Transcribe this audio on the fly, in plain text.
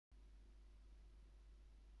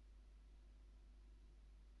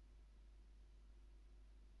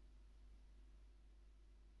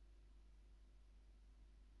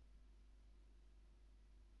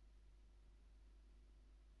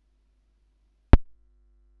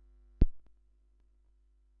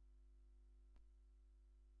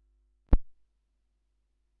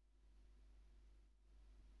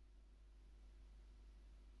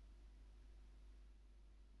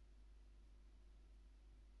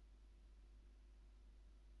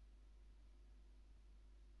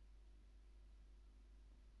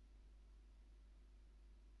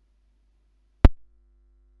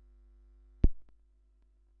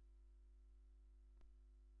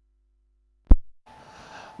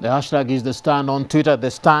The hashtag is The Stand on Twitter, The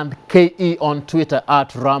Stand KE on Twitter,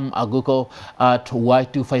 at Ram Aguko, at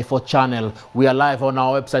Y254 channel. We are live on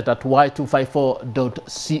our website at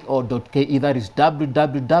y254.co.ke. That is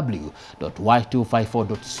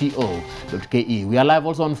www.y254.co.ke. We are live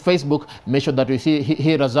also on Facebook. Make sure that you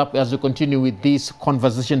hear us up as we continue with this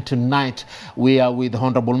conversation tonight. We are with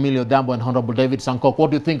Honorable Millie Odhiambo and Honorable David Sankok. What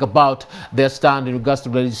do you think about their stand in regards to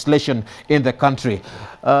legislation in the country?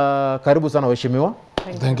 Karibu sana waheshimiwa.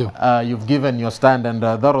 Thank you. You've given your stand, and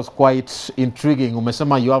that was quite intriguing.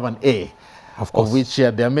 Umesema you have an A, of course, of which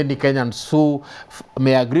there are many Kenyans who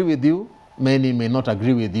may agree with you, many may not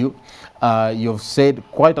agree with you. You've said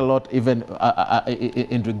quite a lot, even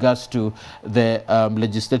in regards to the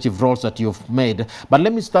legislative roles that you've made. But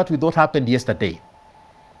let me start with what happened yesterday.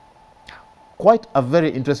 Quite a very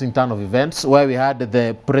interesting turn of events, where we had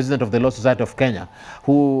the president of the Law Society of Kenya,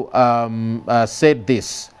 who said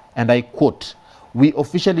this, and I quote, "We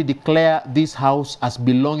officially declare this house as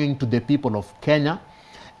belonging to the people of Kenya.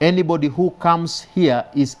 Anybody who comes here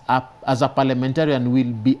as a parliamentarian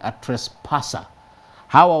will be a trespasser.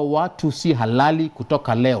 Hawa watu si halali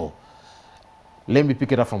kutoka leo." Let me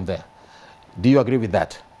pick it up from there. Do you agree with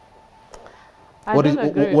that? What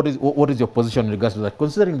is your position in regards to that,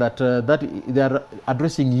 considering that they are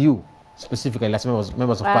addressing you specifically as members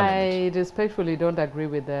of Parliament? I respectfully don't agree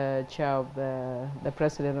with the chair of the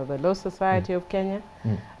president of the Law Society of Kenya.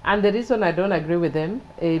 And the reason I don't agree with him,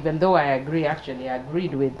 even though I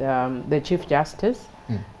agreed with the Chief Justice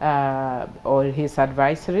or his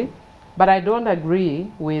advisory, but I don't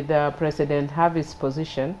agree with President Harvey's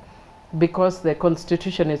position, because the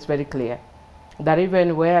Constitution is very clear that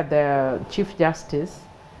even where the Chief Justice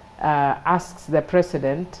asks the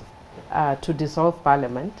President to dissolve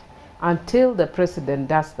Parliament, until the President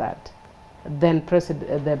does that, then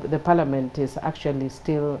the Parliament is actually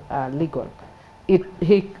still legal.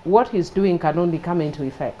 What he's doing can only come into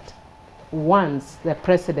effect once the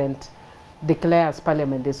President declares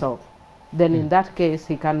Parliament dissolved. Then in that case,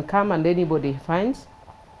 he can come, and anybody he finds,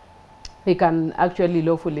 he can actually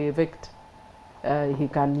lawfully evict. He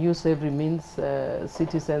can use every means,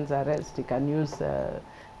 citizens arrest, he can use the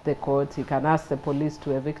courts, he can ask the police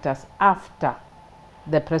to evict us after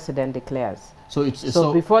the President declares. So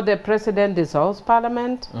before the President dissolves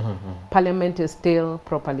Parliament, Parliament is still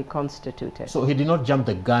properly constituted. So he did not jump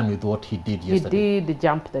the gun with what he did yesterday? He did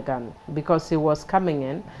jump the gun, because he was coming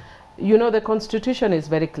in. You know, the Constitution is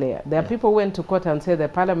very clear. There are people who went to court and say the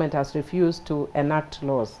Parliament has refused to enact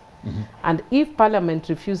laws. And if Parliament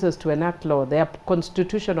refuses to enact law, there are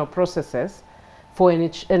constitutional processes for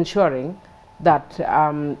ensuring that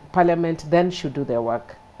Parliament then should do their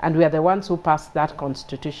work. And we are the ones who passed that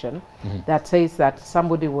constitution that says that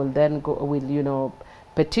somebody will then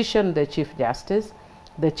petition the Chief Justice.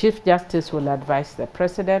 The Chief Justice will advise the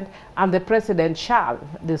President, and the President shall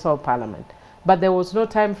dissolve Parliament. But there was no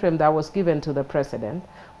time frame that was given to the President.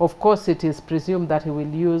 Of course, it is presumed that he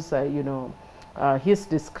will use, his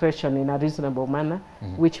discretion in a reasonable manner,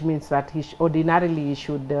 which means that ordinarily he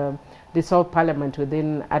should dissolve Parliament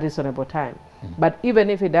within a reasonable time. But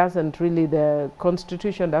even if he doesn't, really, the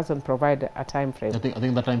Constitution doesn't provide a time frame. I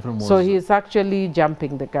think the time frame was... So he is actually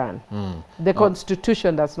jumping the gun. The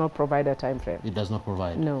Constitution does not provide a time frame. It does not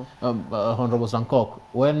provide? No. Honorable Sankok,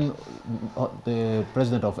 when the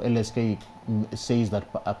president of LSK says that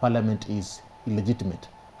Parliament is illegitimate,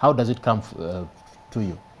 how does it come to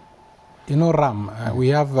you? You know, Ram, we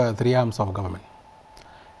have 3 arms of government.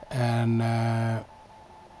 And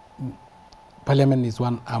Parliament is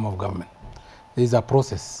one arm of government. There is a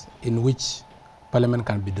process in which Parliament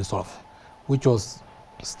can be dissolved, which was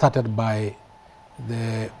started by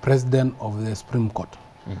the President of the Supreme Court.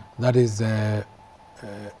 That is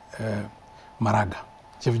Maraga,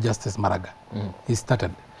 Chief Justice Maraga. He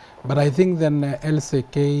started. But I think then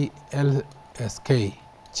LSK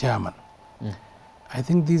chairman, I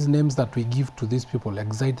think these names that we give to these people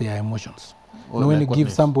excite their emotions. When you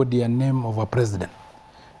give somebody a name of a president,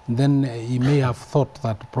 then he may have thought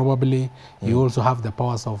that probably he also have the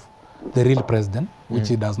powers of the real president, which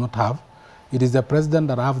he does not have. It is the president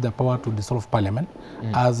that have the power to dissolve Parliament.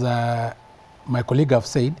 As my colleague have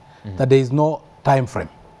said, that there is no time frame.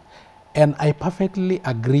 And I perfectly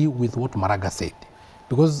agree with what Maraga said,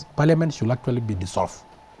 because Parliament should actually be dissolved.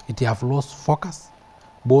 It have lost focus,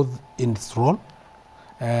 both in its role,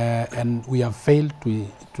 and we have failed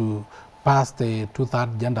to pass the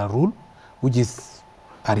 2/3 gender rule, which is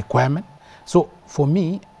a requirement. So for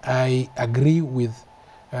me, I agree with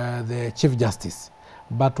the Chief Justice.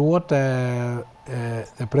 But what the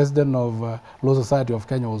President of Law Society of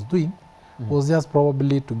Kenya was doing was just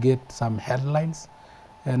probably to get some headlines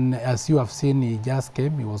And as you have seen, he just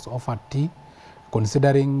came, he was offered tea.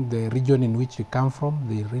 Considering the region in which he come from,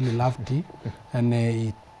 they really love tea. And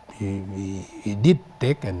he did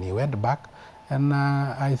take and he went back. And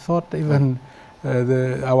I thought even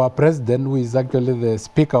our president, who is actually the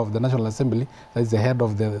Speaker of the National Assembly, that is the head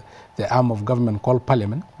of the arm of government called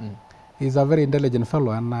Parliament, is a very intelligent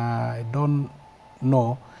fellow. And I don't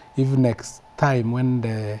know if next time when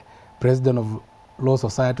the President of Law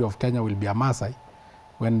Society of Kenya will be a Maasai,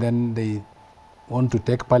 when then they want to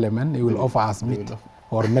take Parliament, he will offer us meat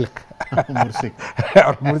or milk. Mursik.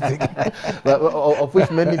 Or mursik. Of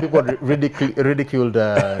which many people ridiculed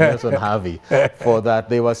Nelson Harvey for that.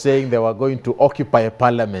 They were saying they were going to occupy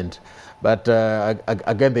Parliament. But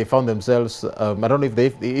again, they found themselves, I don't know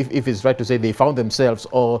if it's right to say they found themselves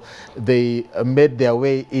or they made their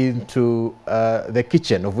way into the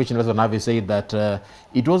kitchen, of which Nelson Harvey said that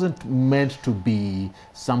it wasn't meant to be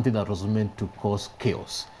something that was meant to cause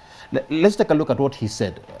chaos. Let's take a look at what he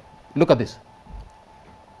said. Look at this.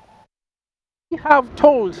 We have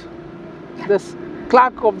told the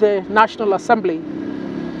clerk of the National Assembly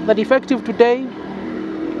that effective today,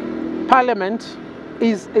 Parliament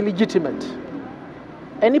is illegitimate.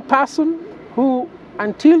 Any person who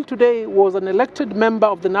until today was an elected member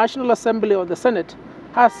of the National Assembly or the Senate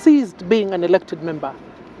has ceased being an elected member.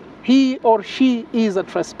 He or she is a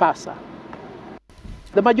trespasser.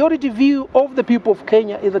 The majority view of the people of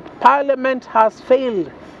Kenya is that Parliament has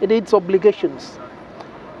failed in its obligations.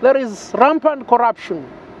 There is rampant corruption,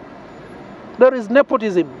 there is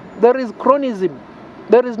nepotism, there is cronyism,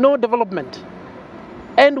 there is no development.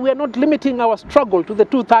 And we are not limiting our struggle to the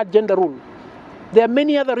 2/3 gender rule. There are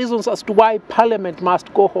many other reasons as to why Parliament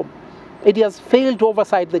must go home. It has failed to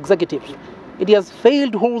oversight the executive. It has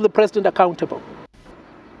failed to hold the president accountable.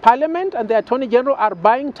 Parliament and the Attorney General are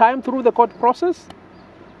buying time through the court process,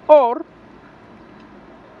 or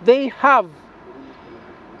they have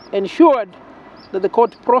ensured that the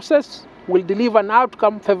court process will deliver an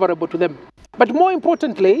outcome favorable to them. But more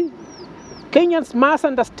importantly, Kenyans must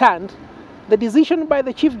understand the decision by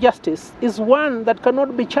the Chief Justice is one that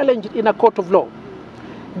cannot be challenged in a court of law.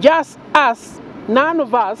 Just as none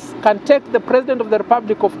of us can take the President of the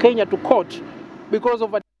Republic of Kenya to court because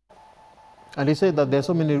of a... And he said that there are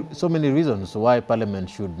so many reasons why Parliament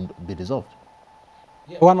should be dissolved.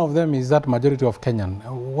 One of them is that majority of Kenyans.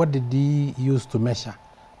 What did he use to measure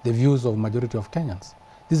the views of majority of Kenyans?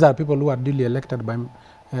 These are people who are duly elected by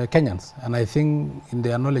Kenyans, and I think in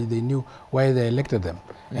their knowledge they knew why they elected them.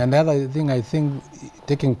 And the other thing, I think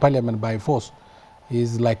taking Parliament by force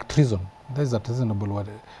is like treason. That is a treasonable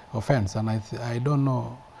offense, and I don't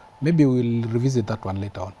know, maybe we'll revisit that one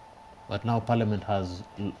later on. But now Parliament has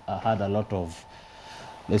had a lot of,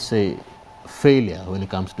 let's say, failure when it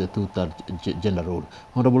comes to the 2/3 gender rule.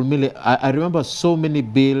 Honorable Mille, I remember so many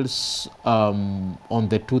bills on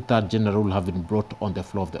the 2/3 gender rule have been brought on the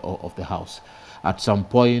floor of the House. At some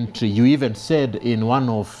point, you even said in one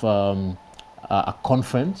of a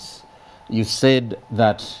conference, you said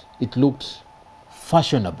that it looked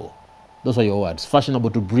fashionable. Those are your words, fashionable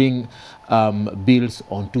to bring bills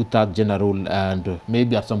on 2/3 gender rule, and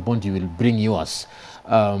maybe at some point you will bring yours.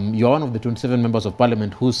 You're one of the 27 members of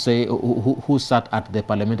Parliament who sat at the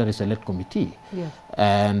Parliamentary Select Committee. Yes.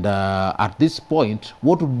 And at this point,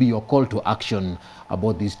 what would be your call to action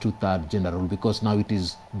about this 2/3 gender rule? Because now it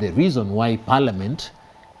is the reason why Parliament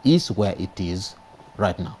is where it is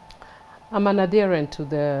right now. I'm an adherent to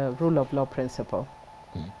the rule of law principle.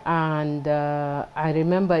 And I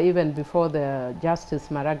remember even before the Justice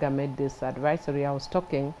Maraga made this advisory, I was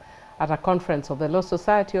talking at a conference of the Law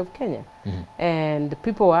Society of Kenya. And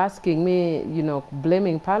people were asking me, you know,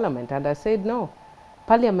 blaming Parliament. And I said, no,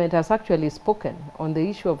 Parliament has actually spoken on the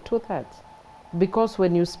issue of 2/3. Because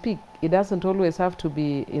when you speak, it doesn't always have to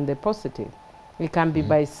be in the positive. It can be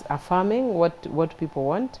by affirming what people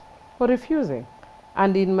want or refusing.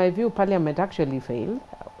 And in my view, Parliament actually failed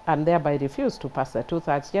and thereby refused to pass the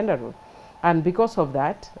 2/3 gender rule. And because of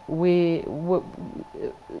that,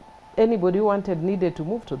 anybody who wanted needed to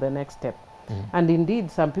move to the next step. And indeed,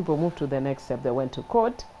 some people moved to the next step. They went to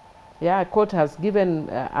court. Yeah, court has given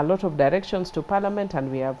a lot of directions to Parliament, and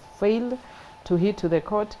we have failed to heed to the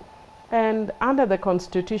court. And under the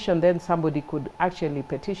Constitution, then somebody could actually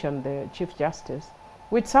petition the Chief Justice,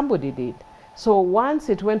 which somebody did. So once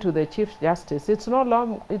it went to the Chief Justice, it's no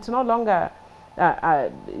longer,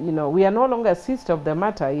 you know, we are no longer seized of the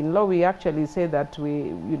matter. In law, we actually say that we,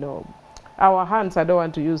 you know, our hands, I don't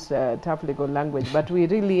want to use tough legal language, but we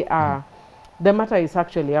really are, the matter is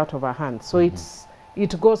actually out of our hands. So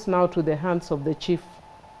it goes now to the hands of the Chief,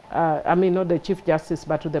 I mean, not the Chief Justice,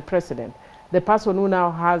 but to the President. The person who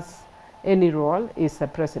now has any role is the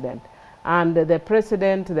president. And the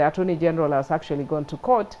president, the Attorney General, has actually gone to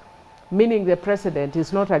court, meaning the president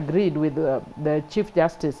is not agreed with the Chief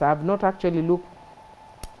Justice. I have not actually looked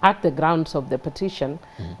at the grounds of the petition,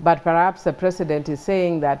 but perhaps the president is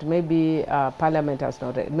saying that maybe Parliament has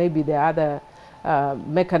not, maybe the other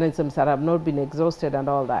mechanisms that have not been exhausted and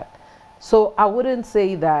all that. So I wouldn't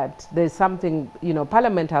say that there's something, you know,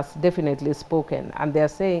 Parliament has definitely spoken, and they're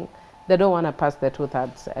saying they don't want to pass the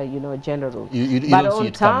two-thirds, you know, general rule. You don't see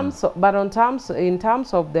it coming. But in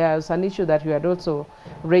terms of, there's an issue that you had also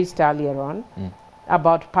raised earlier on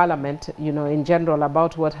about Parliament, you know, in general,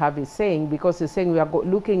 about what Harvey is saying, because he's saying we are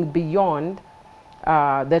looking beyond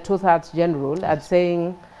the two-thirds general rule and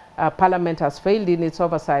saying Parliament has failed in its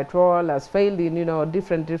oversight role, has failed in, you know,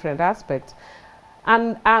 different aspects.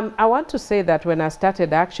 And I want to say that when I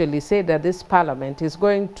started, I actually said that this Parliament is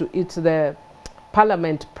going to, it's the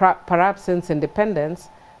Parliament perhaps since independence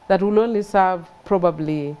that will only serve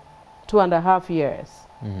probably 2.5 years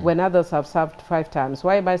when others have served 5 times.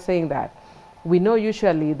 Why am I saying that? We know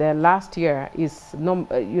usually the last year is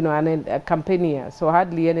you know, a campaign year, so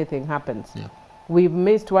hardly anything happens. Yeah. We've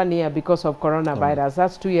missed 1 year because of coronavirus.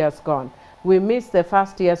 That's 2 years gone. We missed the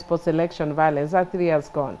first year's post-election violence. That's 3 years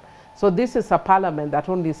gone. So this is a Parliament that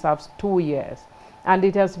only serves 2 years. And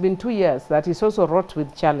it has been 2 years that is also wrought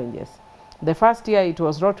with challenges. The first year it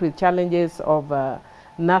was wrought with challenges of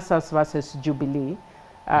NASAS versus Jubilee.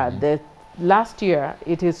 The last year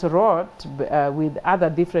it is wrought with other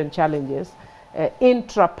different challenges,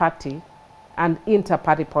 intra-party and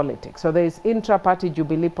inter-party politics. So there is intra-party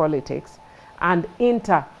Jubilee politics and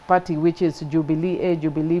inter-party, which is Jubilee A,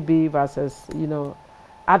 Jubilee B versus, you know,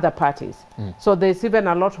 other parties. So there's even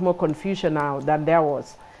a lot more confusion now than there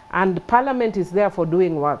was. And Parliament is there for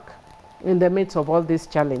doing work in the midst of all these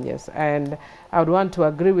challenges. And I would want to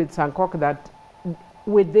agree with Sankok that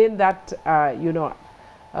within that, you know,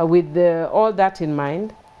 with all that in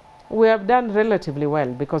mind, we have done relatively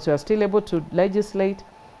well because we are still able to legislate.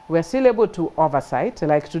 We are still able to oversight.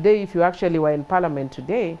 Like today, if you actually were in Parliament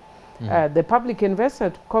today, the Public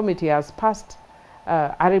Investment Committee has passed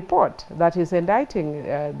a report that is indicting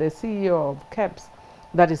the CEO of KEBS,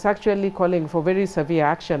 that is actually calling for very severe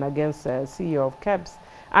action against the CEO of KEBS,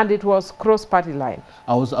 and it was cross-party line.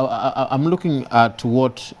 I'm looking at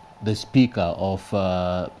what the Speaker of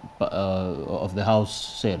the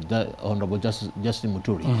House said, the Honorable Justin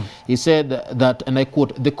Muturi. He said that, and I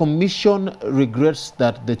quote, "The Commission regrets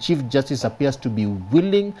that the Chief Justice appears to be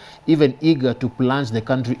willing, even eager, to plunge the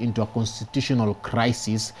country into a constitutional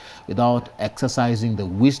crisis without exercising the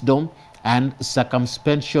wisdom and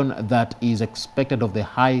circumspection that is expected of the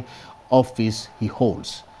high office he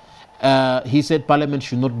holds." He said Parliament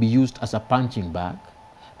should not be used as a punching bag,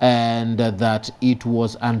 and that it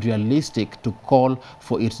was unrealistic to call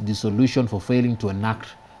for its dissolution for failing to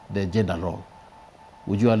enact the gender law.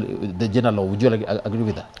 Would you agree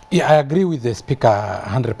with that? Yeah, I agree with the Speaker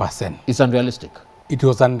 100%. It's unrealistic. It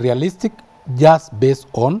was unrealistic just based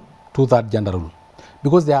on two-thirds gender rule,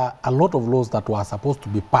 because there are a lot of laws that were supposed to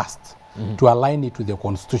be passed to align it with the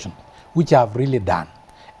Constitution, which have really done.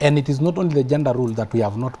 And it is not only the gender rule that we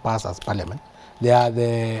have not passed as Parliament. There are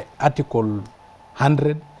the Article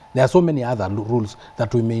 100. There are so many other rules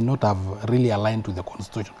that we may not have really aligned to the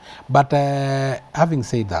Constitution. But having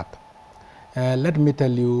said that, let me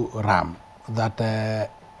tell you, Ram, that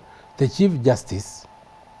the Chief Justice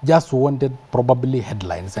just wanted probably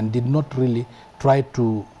headlines and did not really try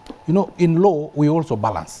to, you know, in law, we also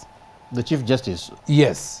balance. The Chief Justice?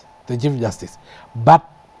 Yes, the Chief Justice. But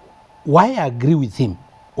why I agree with him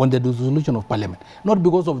on the dissolution of Parliament? Not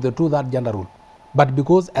because of the two-thirds gender rule, but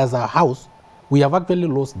because as a House, we have actually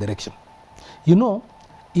lost direction. You know,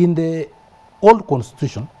 in the old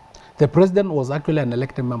Constitution, the President was actually an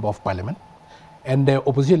elected member of Parliament, and the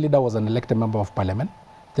opposition leader was an elected member of Parliament.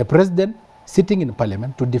 The President sitting in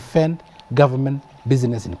Parliament to defend government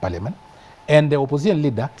business in Parliament, and the opposition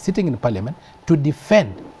leader sitting in Parliament to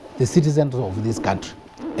defend the citizens of this country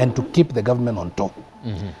and to keep the government on top.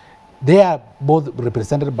 They are both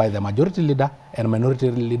represented by the majority leader and minority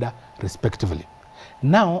leader respectively.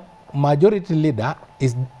 Now, majority leader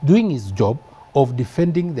is doing his job of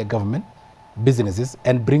defending the government businesses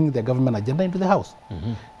and bring the government agenda into the House.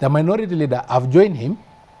 The minority leader have joined him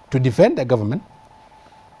to defend the government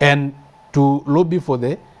and to lobby for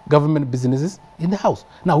the government businesses in the House.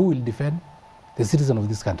 Now, who will defend the citizen of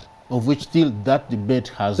this country? Of which still that debate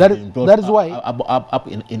has been brought up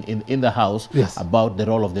in the House, yes, about the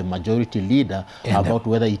role of the majority leader, and about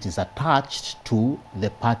whether it is attached to the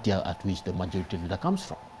party at which the majority leader comes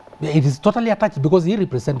from. It is totally attached because he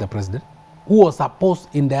represents the President, who was supposed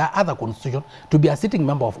in the other constitution to be a sitting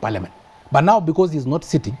member of Parliament. But now, because he's not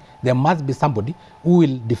sitting, there must be somebody who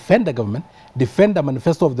will defend the government, defend the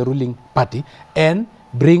manifesto of the ruling party, and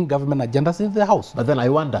bring government agendas into the House. But then I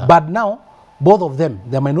wonder. But now, both of them,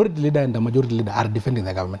 the minority leader and the majority leader, are defending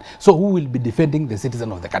the government. So who will be defending the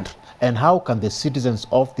citizen of the country? And how can the citizens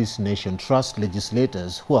of this nation trust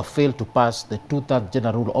legislators who have failed to pass the 2/3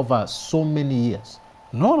 gender rule over so many years?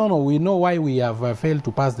 No. We know why we have failed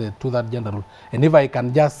to pass the 2/3 gender rule. And if I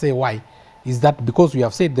can just say why, is that because we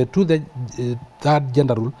have said the 2/3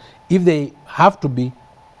 gender rule, if they have to be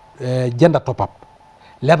gender top-up,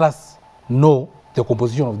 let us know the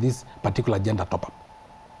composition of this particular gender top-up.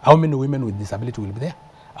 How many women with disability will be there?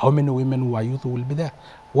 How many women who are youth will be there?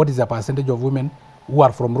 What is the percentage of women who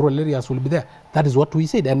are from rural areas will be there? That is what we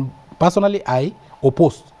said. And personally, I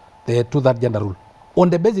opposed the 2/3 gender rule on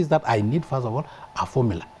the basis that I need, first of all, a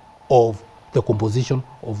formula of the composition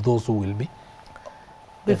of those who will be.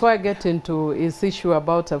 Before I get into his issue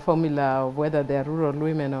about a formula of whether they are rural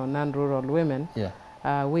women or non-rural women,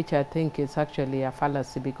 which I think is actually a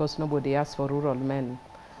fallacy, because nobody asks for rural men.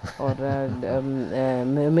 Or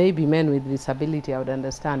maybe men with disability, I would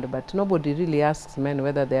understand, but nobody really asks men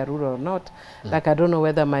whether they are rural or not. Like, I don't know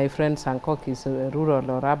whether my friend Sankok is rural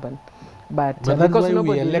or urban. But that's because why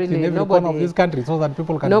nobody we elect really, in every corner of this country, so that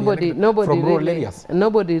people can be elected from rural areas.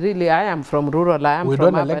 Nobody really, I am from rural, I am we from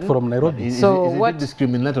urban. We don't elect from Nairobi. So is what it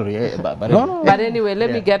discriminatory? But anyway,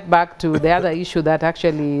 let me get back to the other issue that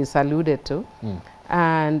actually is alluded to.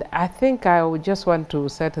 And I think I would just want to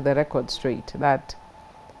set the record straight that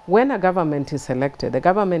when a government is elected, the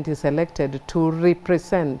government is elected to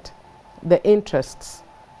represent the interests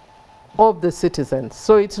of the citizens.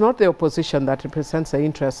 So it's not the opposition that represents the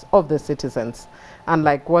interests of the citizens.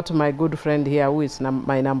 Unlike what my good friend here, who is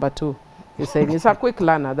my number 2, is saying, he's a quick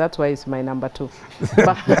learner, that's why he's my number 2.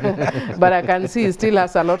 But I can see he still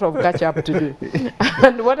has a lot of catch up to do.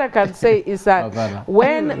 And what I can say is that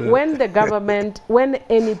when the government, when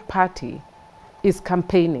any party is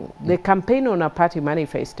campaigning, they campaign on a party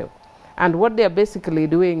manifesto. And what they're basically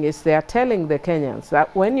doing is they are telling the Kenyans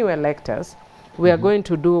that when you elect us, we are going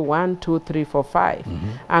to do 1, 2, 3, 4, 5.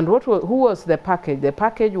 And who was the package? The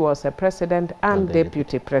package was a president and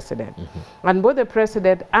deputy president. And both the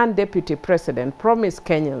president and deputy president promised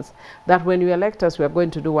Kenyans that when you elect us, we are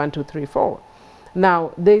going to do 1, 2, 3, 4.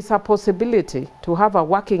 Now, there is a possibility to have a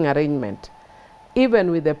working arrangement, even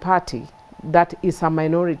with the party that is a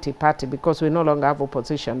minority party, because we no longer have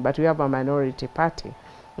opposition, but we have a minority party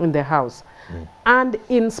in the House. And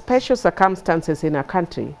in special circumstances in a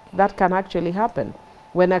country, that can actually happen.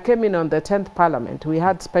 When I came in on the 10th Parliament, we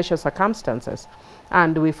had special circumstances,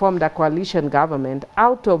 and we formed a coalition government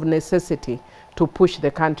out of necessity to push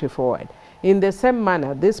the country forward. In the same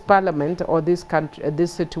manner, this Parliament or this country,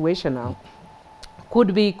 this situation now,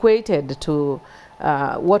 could be equated to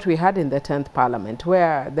what we had in the 10th Parliament,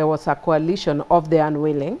 where there was a coalition of the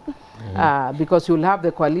unwilling, because you'll have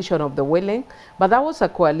the coalition of the willing, but that was a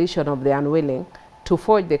coalition of the unwilling to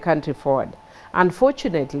forge the country forward.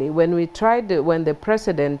 Unfortunately, when the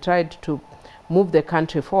president tried to move the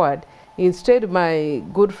country forward, instead my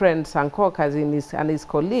good friend Sankok and his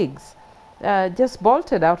colleagues just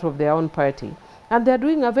bolted out of their own party. And they're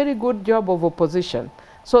doing a very good job of opposition.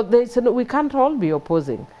 So we can't all be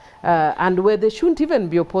opposing. And where they shouldn't even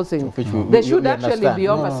be opposing, they should actually be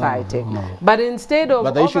oversighting. But instead of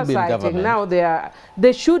oversighting, now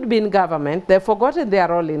they should be in government. They've forgotten their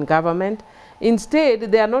role in government.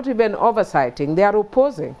 Instead, they are not even oversighting, they are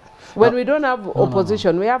opposing. When we don't have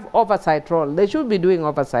opposition, we have oversight role. They should be doing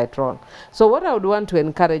oversight role. So what I would want to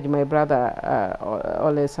encourage my brother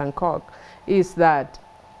Ole Sankok is that,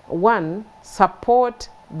 one, support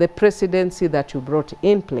the presidency that you brought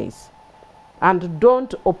in place. And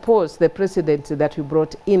don't oppose the presidency that you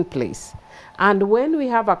brought in place. And when we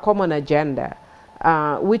have a common agenda,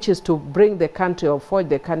 which is to bring the country or forge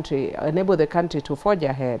the country, enable the country to forge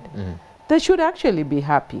ahead, they should actually be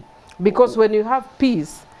happy. Because when you have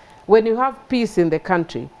peace in the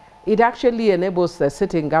country, it actually enables the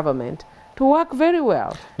sitting government to work very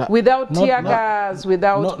well, without tear gas,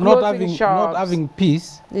 without closing shops. Not having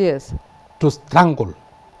peace, yes, to strangle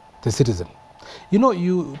the citizen. You know,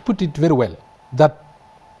 you put it very well, that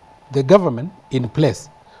the government in place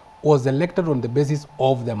was elected on the basis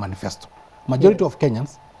of the manifesto. Majority of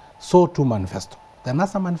Kenyans saw 2 manifestos, the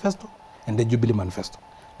NASA manifesto and the Jubilee manifesto.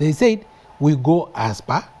 They said, we go as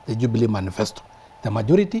per the Jubilee manifesto. The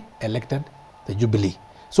majority elected the Jubilee.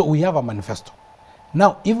 So we have a manifesto.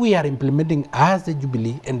 Now, if we are implementing as the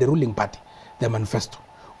Jubilee and the ruling party, the manifesto,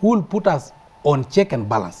 who will put us on check and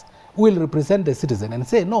balance, who will represent the citizen and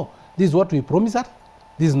say, no, this is what we promised us,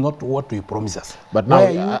 This is not what we promise us. But now,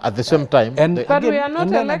 at the same time... But we are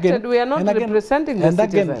not elected. We are not representing the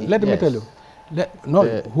citizens. And again, let me tell you.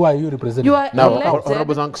 Who are you representing? You are elected.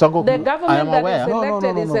 The government that is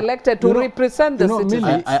elected is elected to represent the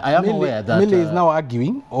citizens. I am aware that... Millie is now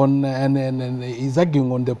arguing on, and is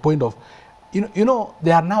arguing on the point of, you know,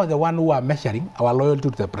 they are now the one who are measuring our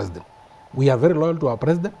loyalty to the president. We are very loyal to our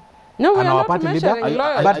president. No, we are not measuring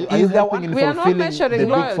loyalty. But is the one we are not measuring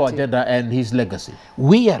the Big Four agenda and his legacy?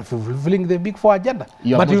 We are fulfilling the Big Four agenda.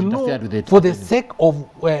 But you know, for the sake of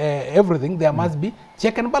everything, there must be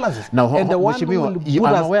check and balances. Now, and I'm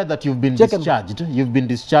aware that you've been discharged. You've been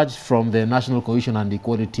discharged from the National Cohesion and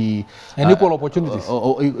Equality and Equal Opportunities.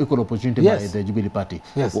 Equal Opportunity by the Jubilee Party.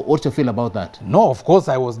 Yes. What's your feel about that? No, of course,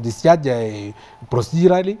 I was discharged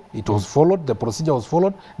procedurally. It was followed. The procedure was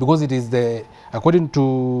followed because it is according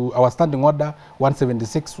to our standing order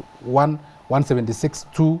 176.1,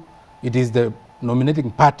 176.2. It is the nominating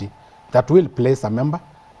party that will place a member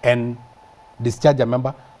and discharge a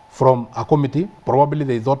member from a committee. Probably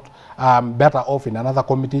they thought better off in another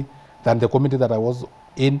committee than the committee that I was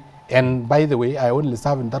in. And by the way, I only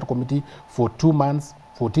served in that committee for 2 months,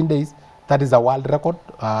 14 days. That is a world record.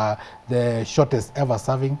 The shortest ever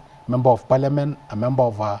serving member of parliament, a member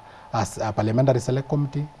of a parliamentary select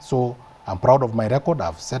committee. So I'm proud of my record.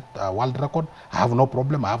 I've set a world record. I have no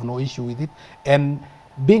problem. I have no issue with it. And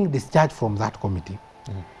being discharged from that committee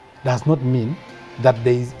does not mean that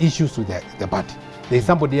there is issues with the party. There is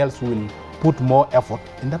somebody else who will put more effort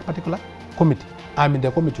in that particular committee. I'm in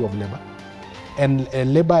the Committee of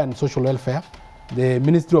Labor and Social Welfare, the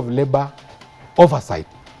Ministry of Labor Oversight,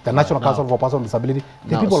 the National Council for Persons with Disability.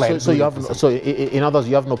 The people in others,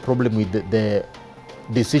 you have no problem with the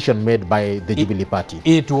decision made by the Jubilee Party.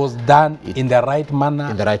 It was done in the right manner.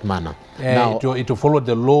 In the right manner. Now, it followed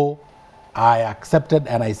the law. I accepted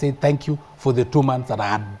and I say thank you for the 2 months that I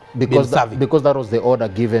had been serving. Because that was the order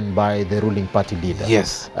given by the ruling party leader.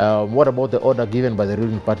 Yes. What about the order given by the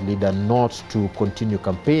ruling party leader not to continue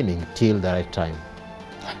campaigning till the right time?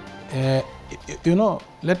 You know,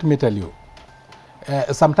 let me tell you,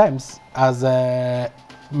 sometimes as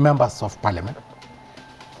members of parliament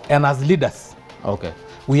and as leaders,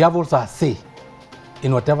 we have also a say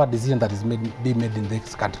in whatever decision that is being made in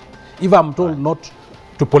this country. If I'm told not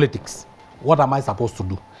to politics, what am I supposed to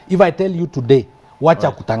do? If I tell you today,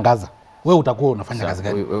 wacha kutangaza, wewe utakuwa unafanya kazi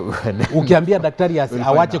gani? Ukiambia daktari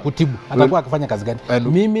awache kutibu, atakuwa akifanya kazi gani?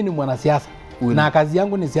 Mimi ni mwanasiasa na kazi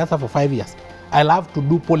yangu ni siasa for 5 years. I'll have to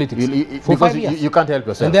do politics for 5 years. You can't help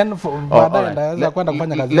yourself. And then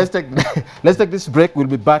let's take this break. We'll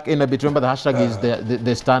be back in a bit. Remember, the hashtag is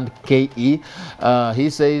the stand KE. He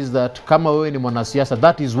says that kama wewe ni mwanasiasa,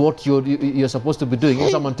 that is what you're supposed to be doing.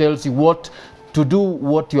 If someone tells you what to do,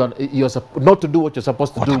 what you're not to do what you're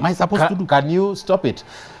supposed to do, what am I supposed to do? Can you stop it?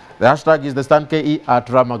 The hashtag is the stand KE at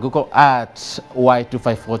Ramaguko at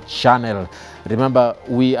Y254 channel. Remember,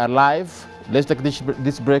 we are live. Let's take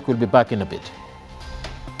this break. We'll be back in a bit.